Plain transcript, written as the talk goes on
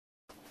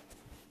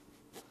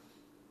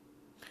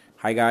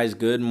Hi guys,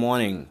 good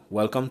morning.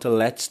 Welcome to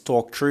Let's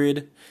Talk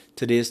Trade.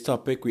 Today's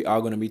topic we are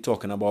going to be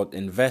talking about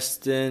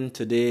investing.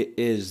 Today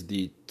is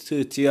the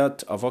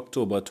 30th of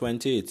October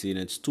 2018.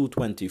 It's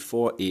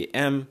 2:24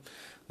 a.m.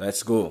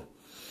 Let's go.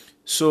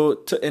 So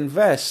to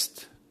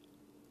invest,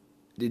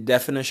 the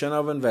definition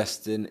of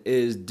investing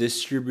is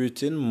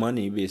distributing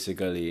money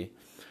basically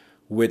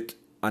with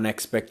an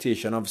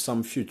expectation of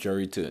some future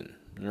return,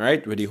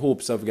 right? With the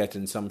hopes of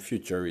getting some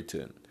future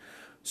return.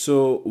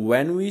 So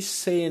when we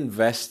say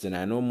investing,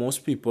 I know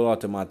most people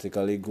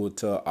automatically go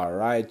to, all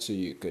right, so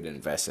you could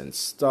invest in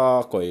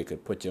stock or you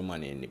could put your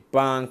money in the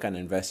bank and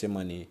invest your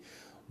money.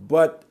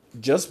 But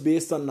just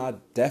based on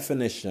that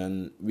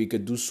definition, we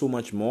could do so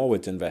much more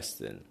with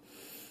investing.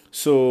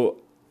 So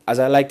as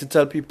I like to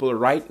tell people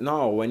right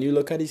now, when you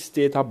look at the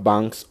state of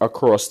banks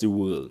across the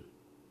world,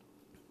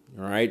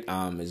 right,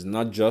 it's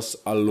not just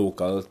a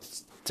local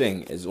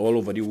thing, it's all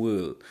over the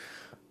world.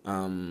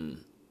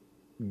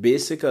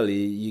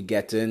 Basically you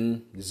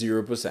getting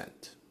 0%.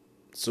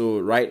 So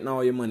right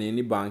now your money in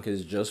the bank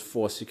is just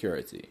for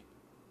security.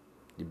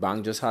 The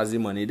bank just has the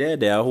money there,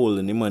 they are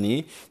holding the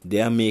money,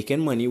 they are making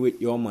money with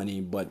your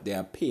money, but they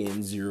are paying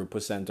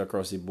 0%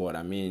 across the board.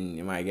 I mean,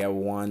 you might get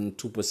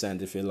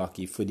 1-2% if you're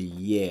lucky for the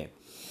year.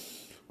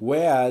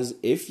 Whereas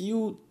if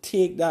you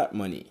take that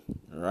money,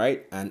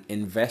 right, and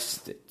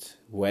invest it,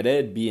 whether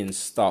it be in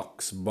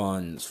stocks,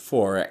 bonds,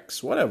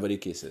 forex, whatever the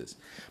case is,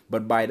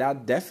 but by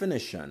that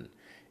definition,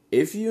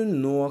 if you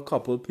know a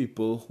couple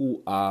people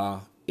who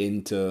are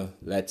into,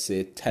 let's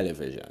say,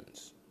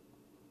 televisions,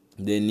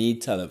 they need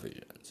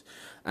televisions,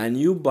 and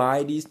you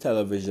buy these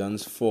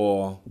televisions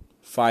for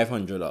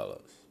 $500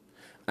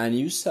 and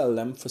you sell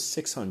them for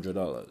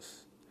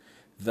 $600,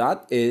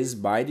 that is,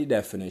 by the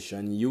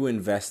definition, you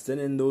investing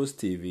in those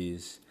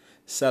TVs,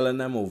 selling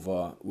them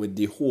over with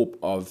the hope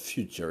of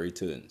future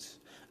returns.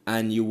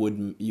 And you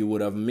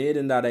would have made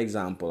in that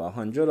example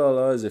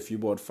 $100. If you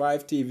bought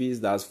 5 TVs,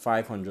 that's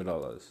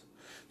 $500.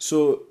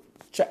 So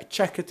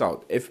check it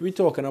out. If we're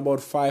talking about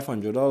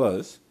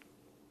 $500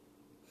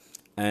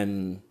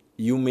 and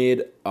you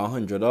made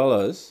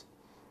 $100,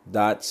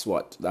 that's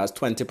what? That's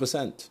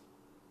 20%.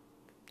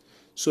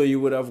 So you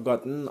would have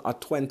gotten a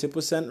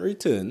 20%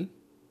 return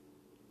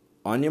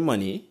on your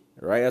money,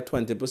 right? A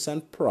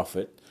 20%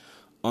 profit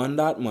on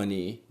that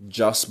money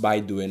just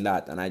by doing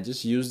that. And I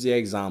just use the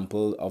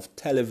example of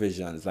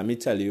televisions. Let me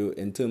tell you,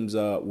 in terms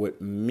of with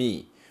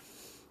me,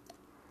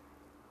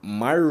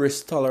 my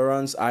risk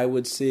tolerance, I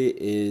would say,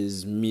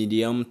 is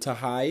medium to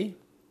high.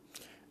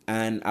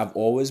 And I've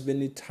always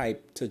been the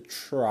type to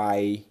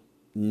try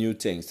new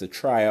things, to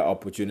try an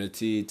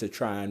opportunity, to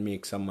try and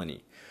make some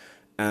money.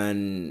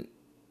 And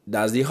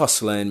that's the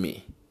hustler in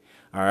me.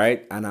 All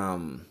right. And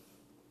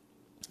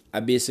I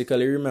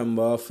basically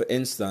remember, for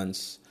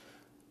instance,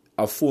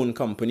 a phone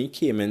company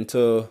came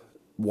into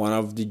one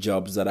of the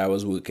jobs that I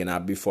was working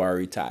at before I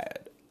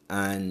retired.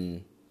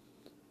 And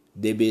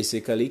they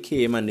basically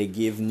came and they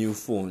gave new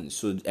phones.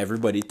 So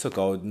everybody took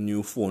out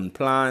new phone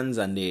plans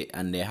and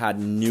they had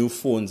new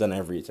phones and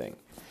everything.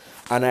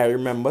 And I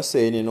remember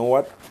saying, you know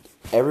what?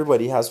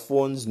 Everybody has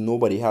phones,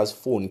 nobody has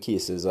phone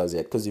cases as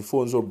yet, because the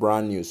phones were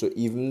brand new. So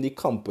even the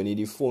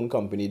phone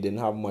company didn't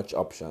have much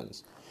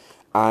options.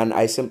 And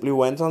I simply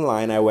went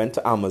online, I went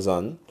to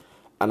Amazon,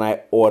 and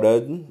I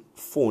ordered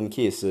phone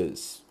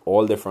cases,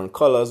 all different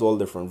colors, all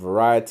different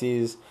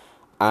varieties.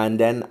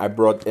 And then I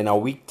brought, in a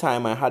week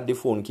time, I had the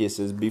phone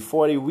cases.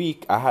 Before the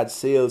week, I had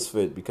sales for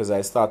it because I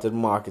started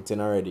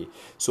marketing already.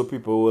 So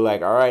people were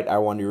like, all right, I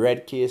want the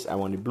red case, I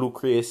want the blue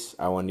case,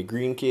 I want the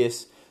green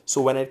case.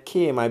 So when it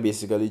came, I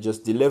basically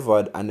just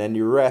delivered, and then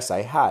the rest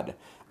I had.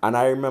 And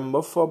I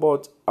remember for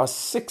about a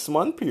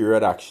 6-month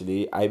period,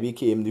 actually, I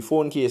became the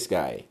phone case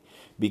guy.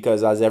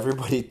 Because as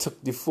everybody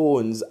took the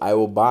phones, I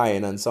was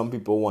buying, and some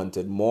people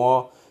wanted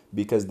more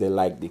because they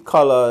liked the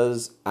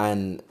colors,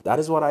 and that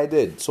is what I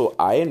did. So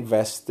I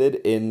invested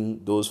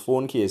in those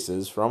phone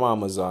cases from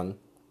Amazon.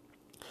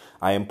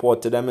 I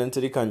imported them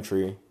into the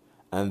country,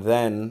 and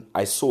then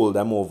I sold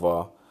them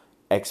over,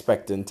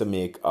 expecting to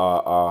make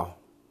a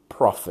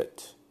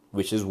profit,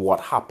 which is what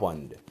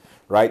happened,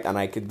 right? And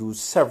I could do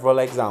several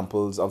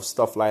examples of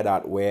stuff like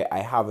that where I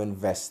have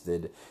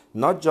invested,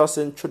 not just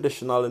in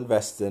traditional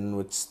investing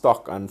with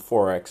stock and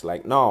forex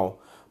like now,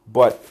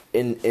 but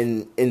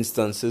in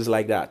instances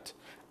like that.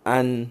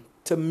 And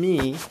to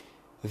me,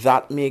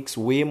 that makes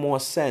way more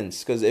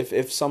sense, because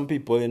if some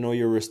people,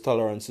 your risk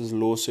tolerance is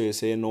low, so you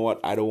say, you know what,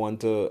 I don't want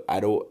to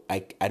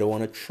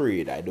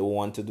trade, I don't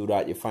want to do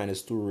that, you find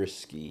it's too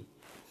risky,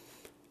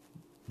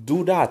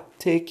 do that.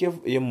 Take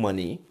your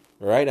money,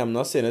 right? I'm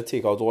not saying to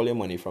take out all your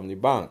money from the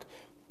bank,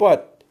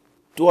 but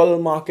do a little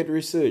market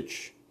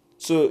research.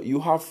 So you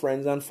have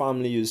friends and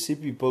family, you see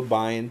people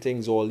buying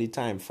things all the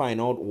time.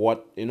 Find out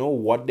what they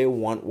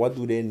want, what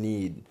do they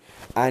need.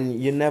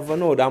 And you never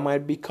know, that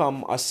might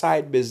become a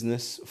side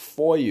business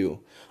for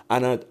you,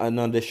 and an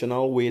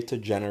additional way to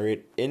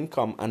generate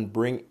income and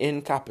bring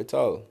in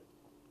capital.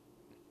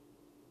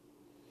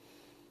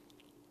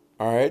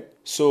 All right.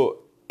 So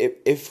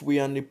if we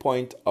on the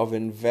point of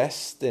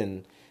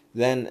investing,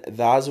 then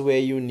that's where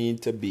you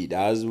need to be.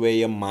 That's where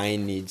your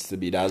mind needs to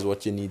be. That's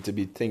what you need to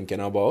be thinking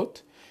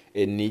about.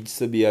 It needs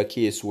to be a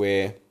case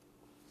where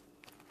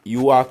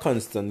you are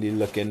constantly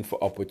looking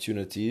for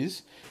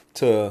opportunities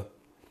to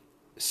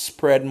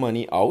spread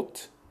money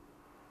out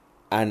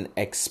and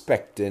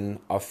expecting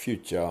a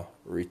future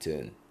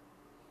return.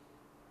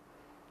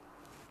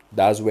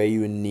 That's where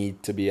you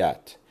need to be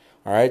at.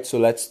 All right, so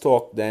let's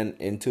talk then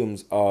in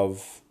terms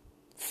of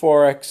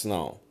Forex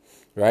now,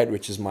 right,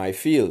 which is my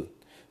field.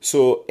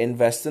 So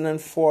investing in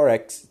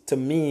Forex to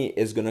me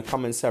is going to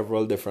come in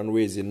several different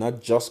ways. You're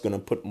not just going to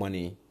put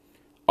money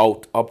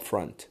out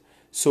upfront.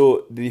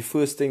 So the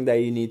first thing that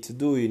you need to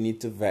do, you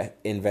need to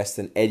invest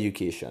in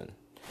education.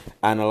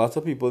 And a lot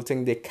of people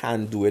think they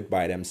can't do it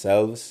by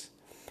themselves.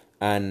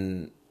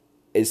 And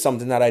it's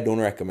something that I don't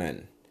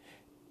recommend.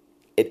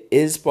 It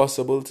is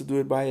possible to do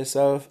it by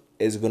yourself.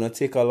 It's going to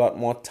take a lot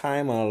more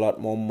time and a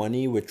lot more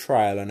money with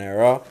trial and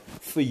error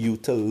for you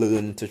to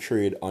learn to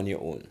trade on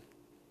your own.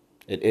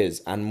 It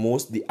is. And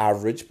the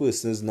average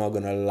person is not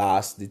going to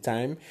last the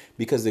time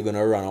because they're going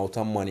to run out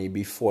of money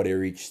before they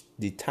reach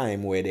the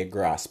time where they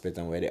grasp it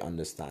and where they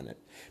understand it.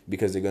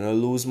 Because they're going to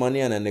lose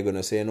money and then they're going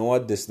to say, you know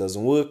what, this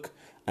doesn't work,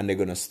 and they're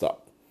going to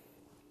stop.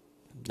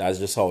 That's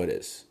just how it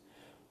is.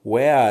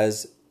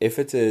 Whereas if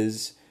it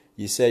is,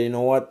 you say, you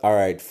know what, all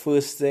right,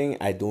 first thing,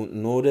 I don't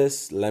know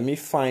this, let me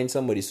find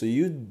somebody. So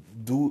you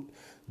do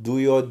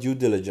your due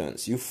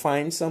diligence. You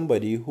find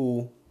somebody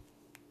who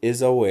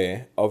is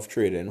aware of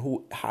trading,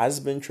 who has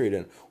been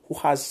trading, who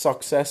has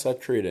success at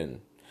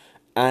trading,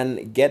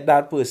 and get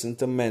that person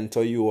to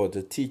mentor you or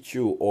to teach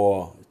you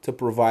or to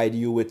provide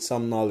you with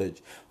some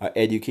knowledge, an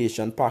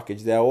education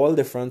package. There are all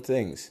different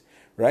things,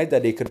 right,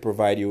 that they could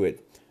provide you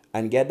with.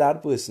 And get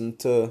that person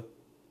to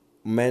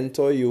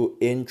mentor you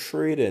in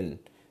trading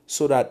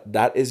so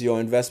that is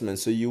your investment.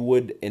 So you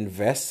would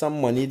invest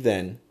some money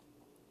then,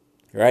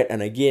 right?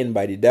 And again,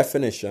 by the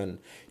definition,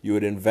 you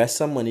would invest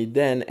some money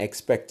then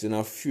expecting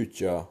a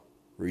future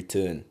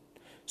return.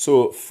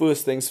 So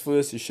first things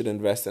first, you should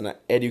invest in an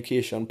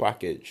education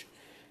package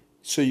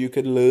so you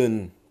could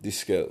learn the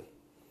skill.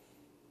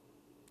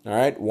 All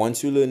right?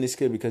 Once you learn the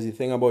skill, because the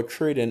thing about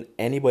trading,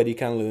 anybody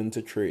can learn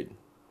to trade.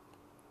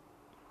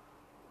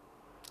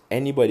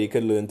 Anybody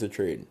could learn to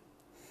trade.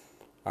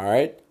 All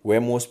right?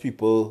 Where most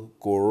people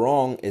go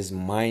wrong is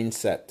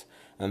mindset.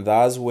 And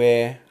that's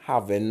where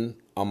having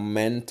a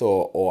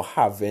mentor or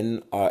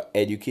having an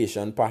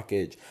education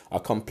package, a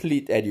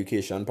complete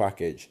education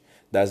package,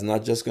 that's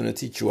not just going to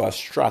teach you a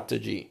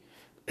strategy.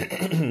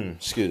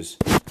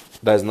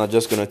 That's not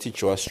just going to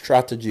teach you a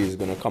strategy is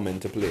going to come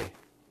into play.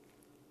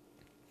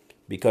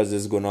 Because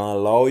it's going to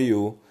allow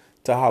you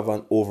to have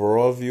an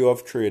overall view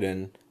of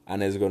trading,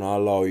 and it's going to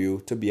allow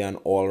you to be an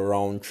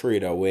all-around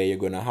trader where you're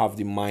going to have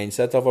the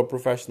mindset of a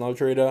professional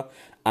trader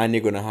and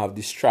you're going to have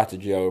the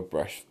strategy of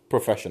a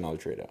professional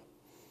trader.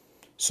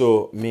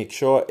 So make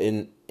sure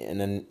and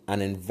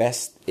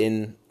invest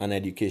in an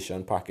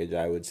education package,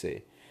 I would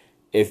say,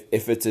 if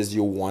it is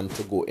you want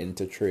to go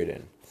into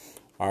trading.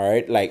 All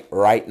right, like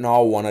right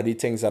now, one of the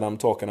things that I'm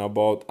talking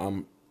about,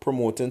 I'm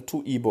promoting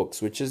 2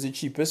 ebooks, which is the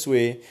cheapest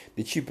way,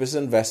 the cheapest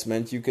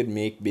investment you could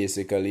make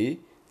basically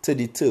to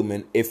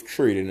determine if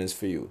trading is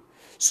for you.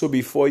 So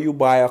before you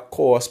buy a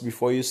course,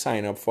 before you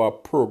sign up for a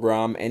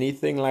program,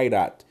 anything like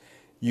that,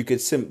 you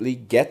could simply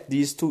get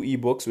these 2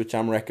 ebooks, which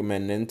I'm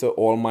recommending to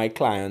all my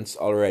clients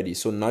already.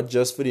 So not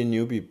just for the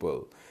new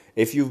people.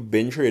 If you've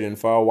been trading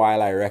for a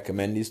while, I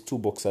recommend these 2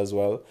 books as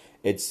well.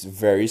 It's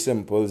very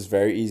simple. It's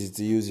very easy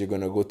to use. You're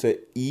going to go to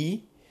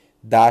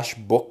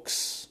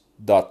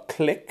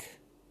e-books.click,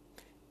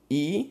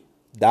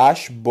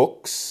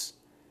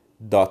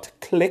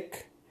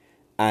 e-books.click,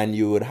 and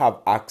you would have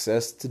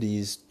access to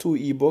these 2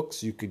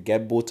 ebooks. You could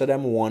get both of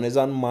them. One is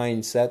on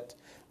mindset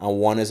and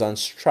one is on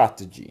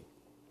strategy.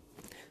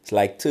 It's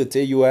like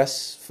 $30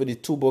 US for the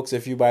 2 books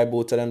if you buy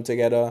both of them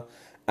together.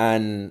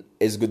 And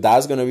it's good.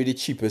 That's going to be the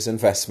cheapest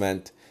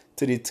investment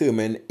to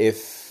determine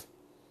if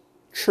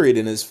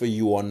trading is for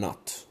you or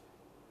not.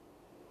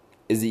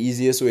 It's the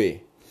easiest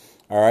way.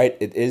 All right?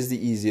 It is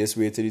the easiest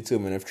way to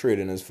determine if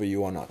trading is for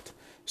you or not.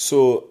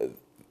 So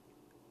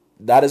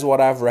that is what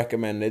I've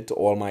recommended to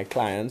all my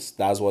clients.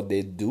 That's what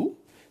they do.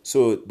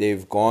 So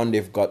they've gotten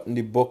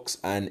the books,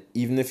 and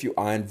even if you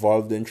are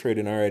involved in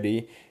trading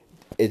already,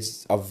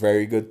 it's a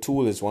very good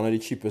tool. It's one of the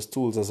cheapest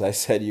tools, as I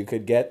said, you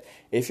could get.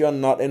 If you're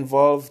not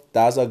involved,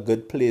 that's a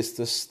good place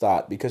to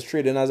start, because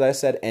trading, as I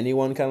said,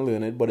 anyone can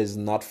learn it, but it's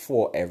not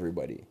for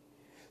everybody.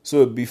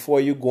 So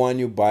before you go and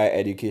you buy an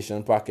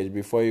education package,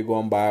 before you go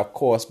and buy a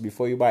course,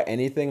 before you buy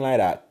anything like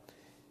that,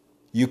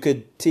 you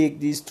could take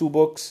these 2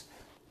 books,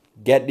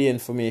 get the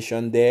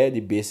information there,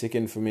 the basic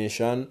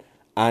information,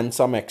 and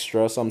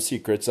some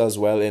secrets as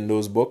well in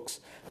those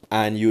books.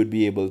 And you'd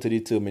be able to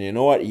determine, you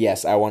know what,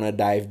 yes, I want to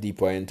dive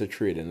deeper into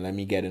trading. Let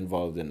me get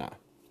involved in that.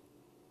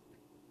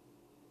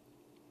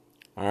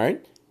 All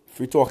right. If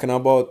we're talking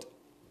about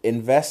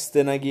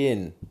investing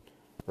again,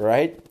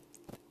 right?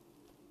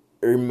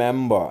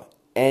 Remember,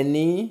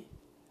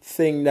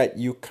 anything that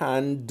you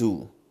can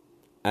do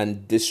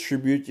and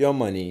distribute your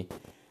money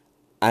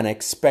and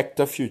expect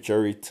a future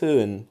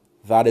return,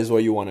 that is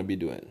what you want to be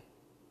doing.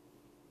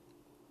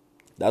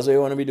 That's what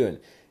you want to be doing.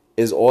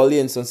 Is all the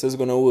instances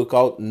going to work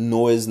out?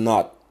 No, it's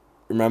not.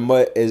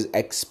 Remember, is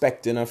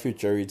expecting a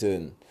future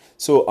return.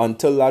 So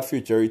until that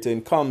future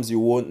return comes, you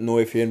won't know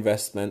if your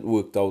investment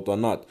worked out or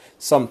not.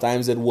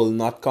 Sometimes it will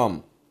not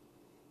come,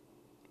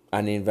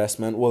 and the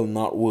investment will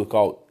not work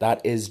out.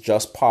 That is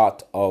just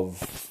part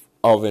of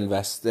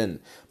investing.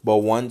 But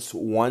once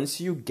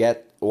you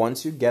get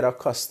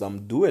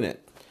accustomed doing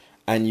it,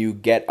 and you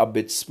get a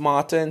bit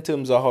smarter in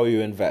terms of how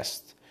you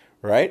invest,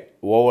 right?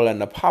 What will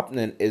end up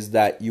happening is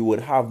that you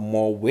would have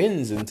more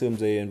wins in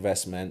terms of your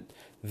investment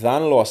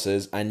than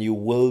losses, and you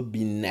will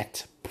be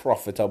net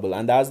profitable.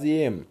 And that's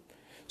the aim.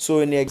 So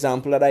in the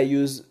example that I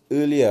used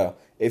earlier,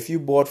 if you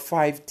bought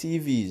 5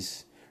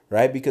 TVs,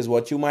 right? Because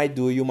what you might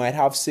do, you might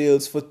have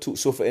sales for 2.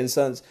 So for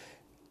instance,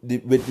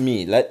 with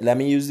me, let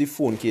me use the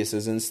phone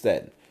cases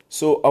instead.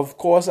 So of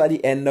course, at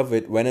the end of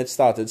it, when it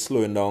started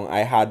slowing down, I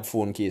had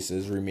phone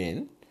cases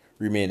remaining.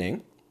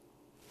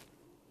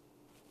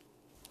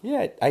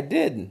 Yeah, I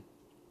did,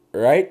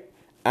 right?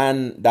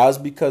 And that was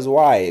because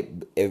why?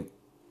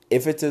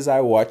 If it is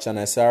I watch and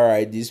I say, all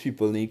right, these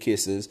people need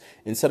cases,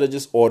 instead of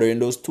just ordering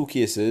those 2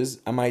 cases,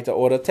 I might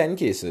order 10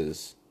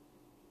 cases.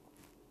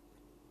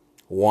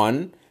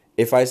 One,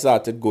 if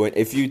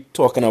you're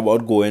talking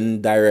about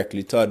going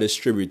directly to a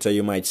distributor,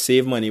 you might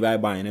save money by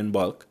buying in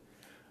bulk,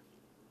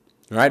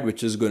 right?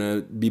 Which is going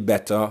to be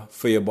better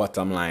for your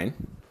bottom line.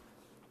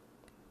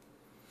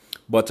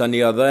 But on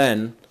the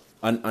other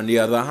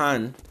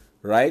hand,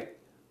 right?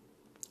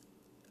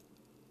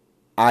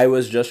 I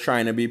was just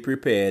trying to be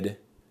prepared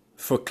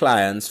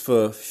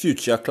for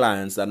future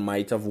clients that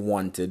might have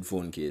wanted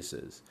phone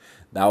cases.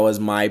 That was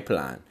my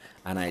plan.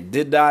 And I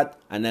did that,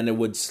 and then it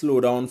would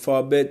slow down for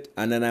a bit,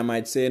 and then I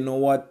might say, you know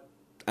what?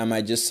 I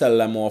might just sell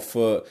them off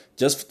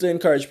just to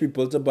encourage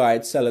people to buy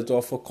it, sell it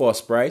off for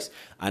cost price.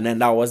 And then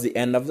that was the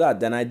end of that.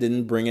 Then I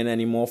didn't bring in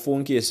any more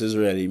phone cases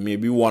really.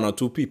 Maybe 1 or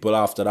 2 people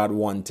after that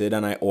wanted,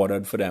 and I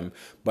ordered for them.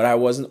 But I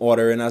wasn't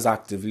ordering as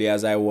actively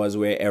as I was,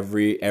 where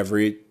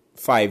every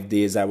 5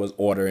 days I was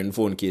ordering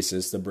phone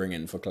cases to bring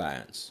in for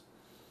clients.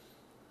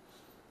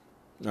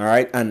 All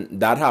right, and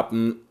that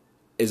happened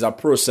is a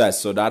process.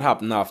 So that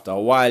happened after a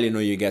while.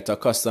 You get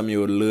accustomed. You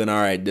would learn,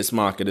 all right, this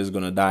market is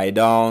going to die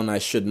down. I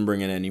shouldn't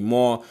bring in any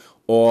more.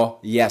 Or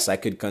yes, I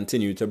could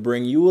continue to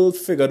bring. You will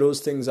figure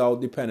those things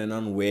out depending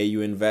on where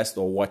you invest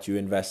or what you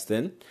invest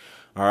in.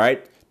 All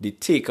right, the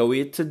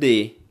takeaway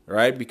today,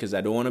 right, because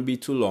I don't want to be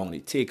too long.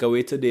 The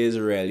takeaway today is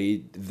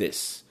really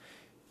this.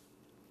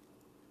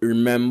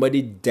 Remember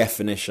the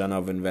definition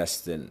of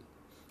investing,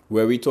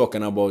 where we're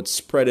talking about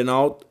spreading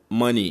out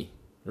money,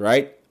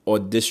 right? Or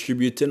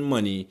distributing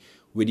money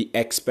with the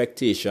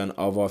expectation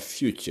of a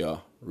future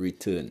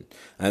return.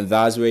 And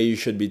that's where you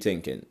should be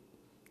thinking.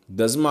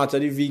 Doesn't matter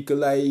the vehicle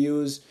that you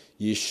use,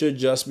 you should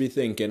just be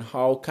thinking,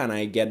 how can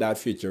I get that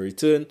future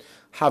return?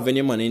 Having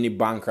your money in the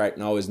bank right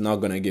now is not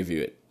going to give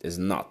you it. It's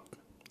not.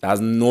 That's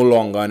no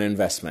longer an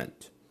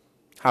investment.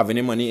 Having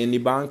your money in the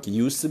bank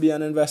used to be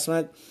an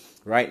investment.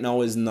 Right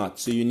now is not.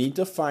 So you need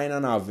to find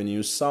an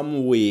avenue,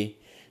 some way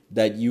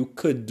that you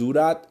could do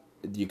that.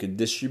 You could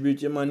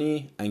distribute your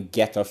money and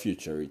get a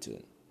future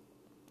return.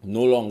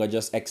 No longer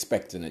just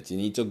expecting it. You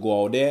need to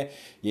go out there.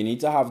 You need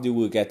to have the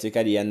work ethic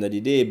at the end of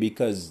the day,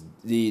 because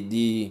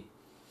the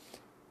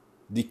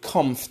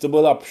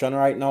comfortable option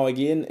right now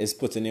again is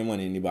putting your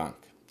money in the bank.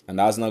 And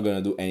that's not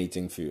going to do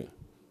anything for you.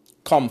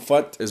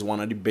 Comfort is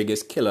one of the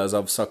biggest killers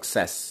of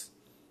success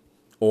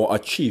or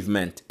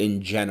achievement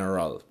in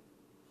general.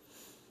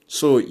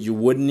 So you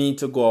would need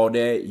to go out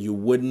there. You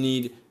would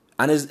need,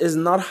 and it's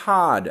not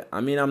hard.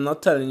 I mean, I'm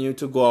not telling you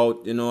to go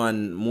out,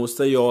 and most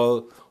of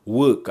y'all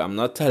work. I'm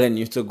not telling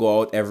you to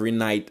go out every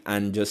night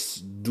and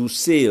just do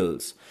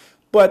sales.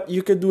 But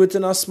you could do it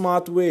in a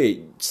smart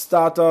way.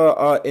 Start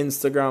a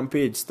Instagram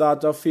page.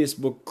 Start a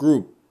Facebook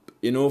group.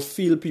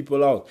 Feel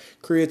people out.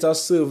 Create a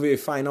survey.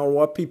 Find out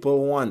what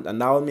people want.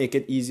 And that will make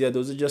it easier.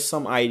 Those are just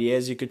some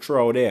ideas you could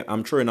throw out there.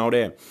 I'm throwing out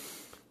there.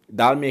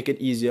 That'll make it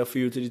easier for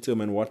you to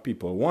determine what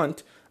people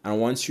want. And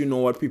once you know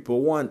what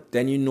people want,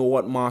 then you know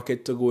what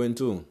market to go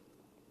into.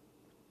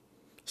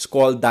 It's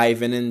called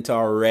diving into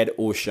a red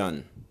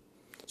ocean.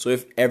 So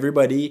if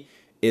everybody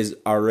is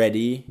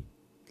already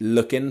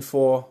looking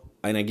for,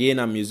 and again,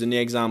 I'm using the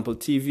example,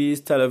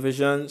 TVs,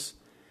 televisions,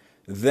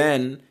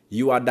 then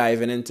you are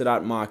diving into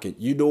that market.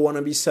 You don't want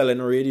to be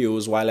selling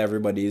radios while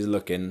everybody is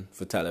looking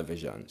for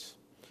televisions.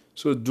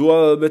 So do a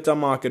little bit of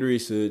market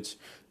research,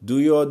 do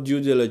your due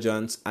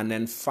diligence, and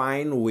then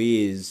find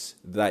ways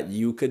that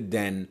you could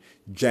then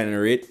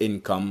generate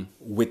income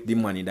with the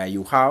money that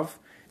you have.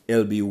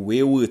 It'll be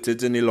way worth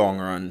it in the long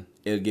run.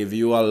 It'll give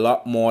you a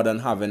lot more than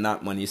having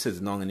that money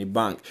sitting on in the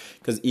bank.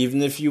 Because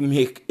even if you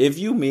make,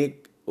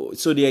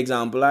 so the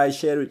example I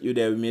shared with you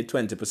there, we made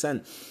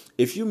 20%.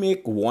 If you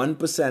make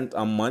 1%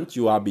 a month,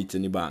 you are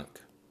beating the bank.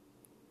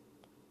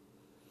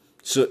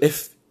 So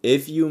if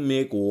you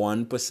make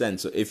 1%,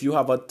 so if you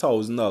have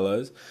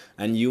 $1,000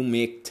 and you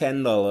make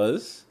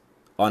 $10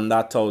 on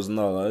that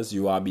 $1,000,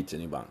 you are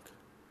beating the bank.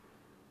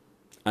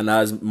 And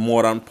that's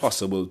more than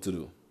possible to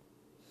do.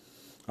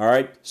 All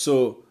right.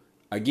 So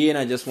again,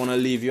 I just want to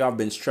leave you. I've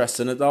been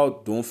stressing it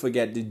out. Don't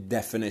forget the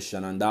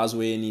definition, and that's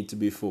where you need to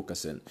be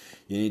focusing.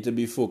 You need to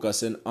be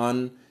focusing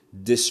on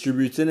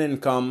distributing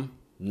income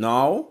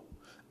now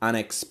and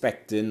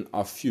expecting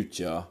a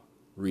future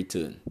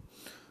return.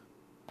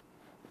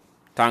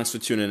 Thanks for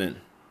tuning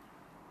in.